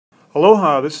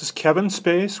Aloha, this is Kevin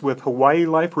Space with Hawaii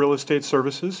Life Real Estate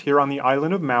Services here on the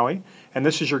island of Maui, and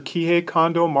this is your Kihei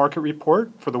Condo market report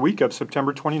for the week of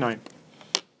September 29th.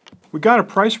 We got a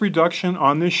price reduction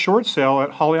on this short sale at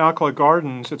Haleakala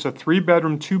Gardens. It's a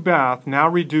 3-bedroom, 2-bath, now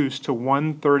reduced to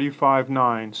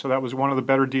 $135,900, so that was one of the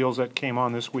better deals that came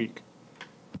on this week.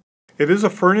 It is a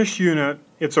furnished unit.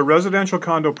 It's a residential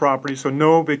condo property, so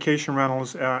no vacation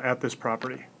rentals at this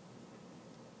property.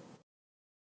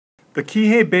 The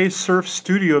Kihei-based surf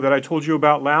studio that I told you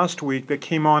about last week that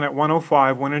came on at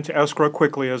 105 went into escrow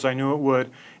quickly, as I knew it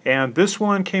would, and this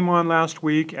one came on last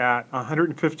week at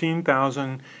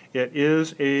 $115,000. It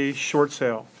is a short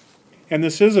sale, and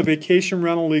this is a vacation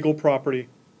rental legal property.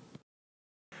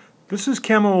 This is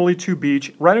Kamaoli 2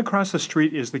 Beach. Right across the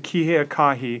street is the Kihei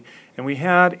Akahi, and we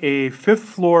had a 5th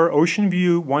floor ocean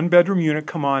view 1-bedroom unit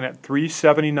come on at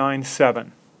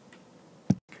 $379,700.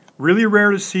 Really rare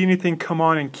to see anything come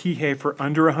on in Kihei for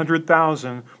under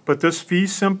 $100,000, but this fee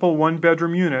simple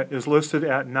 1-bedroom unit is listed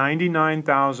at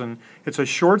 $99,000. It's a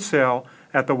short sale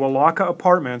at the Walaka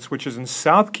Apartments, which is in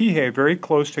South Kihei, very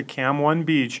close to Kam 1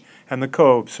 Beach and the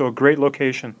Cove, so a great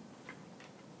location.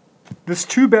 This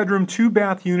 2-bedroom,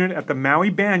 2-bath unit at the Maui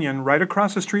Banyan, right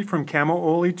across the street from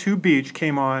Kamaoli 2 Beach,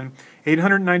 came on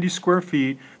 890 square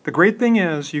feet. The great thing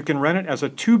is you can rent it as a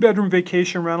 2-bedroom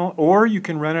vacation rental, or you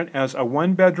can rent it as a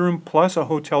 1-bedroom plus a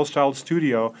hotel-style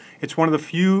studio. It's one of the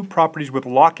few properties with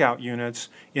lockout units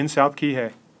in South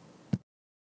Kihei.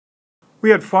 We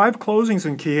had 5 closings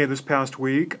in Kihei this past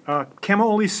week.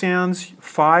 Kamaoli Sands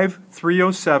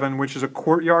 5307, which is a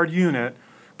courtyard unit,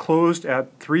 closed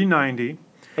at $390.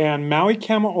 And Maui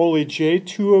Kamaoli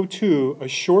J202, a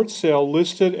short sale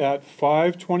listed at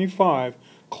 $525,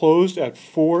 closed at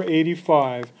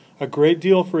 $485. A great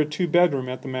deal for a 2-bedroom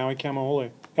at the Maui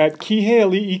Kamaoli. At Kihei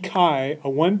Ali'i Kai, a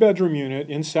 1-bedroom unit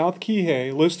in South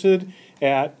Kihei, listed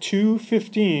at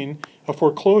 $215, a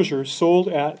foreclosure, sold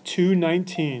at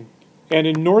 $219. And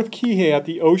in North Kihei at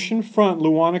the oceanfront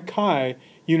Luana Kai,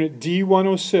 unit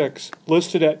D106,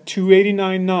 listed at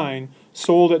 $289,900,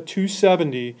 sold at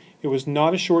 $270. It was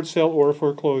not a short sale or a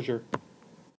foreclosure.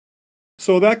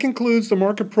 So that concludes the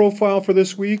market profile for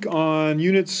this week on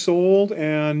units sold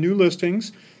and new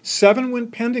listings. 7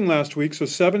 went pending last week, so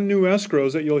 7 new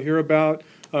escrows that you'll hear about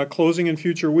closing in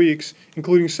future weeks,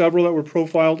 including several that were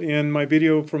profiled in my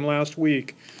video from last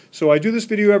week. So I do this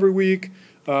video every week.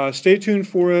 Stay tuned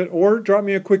for it, or drop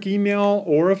me a quick email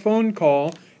or a phone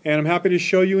call, and I'm happy to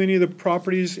show you any of the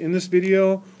properties in this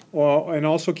video and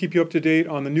also keep you up to date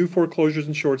on the new foreclosures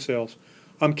and short sales.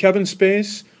 I'm Kevin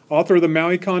Space, author of the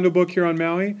Maui Condo book here on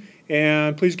Maui,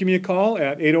 and please give me a call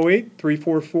at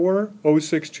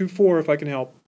 808-344-0624 if I can help.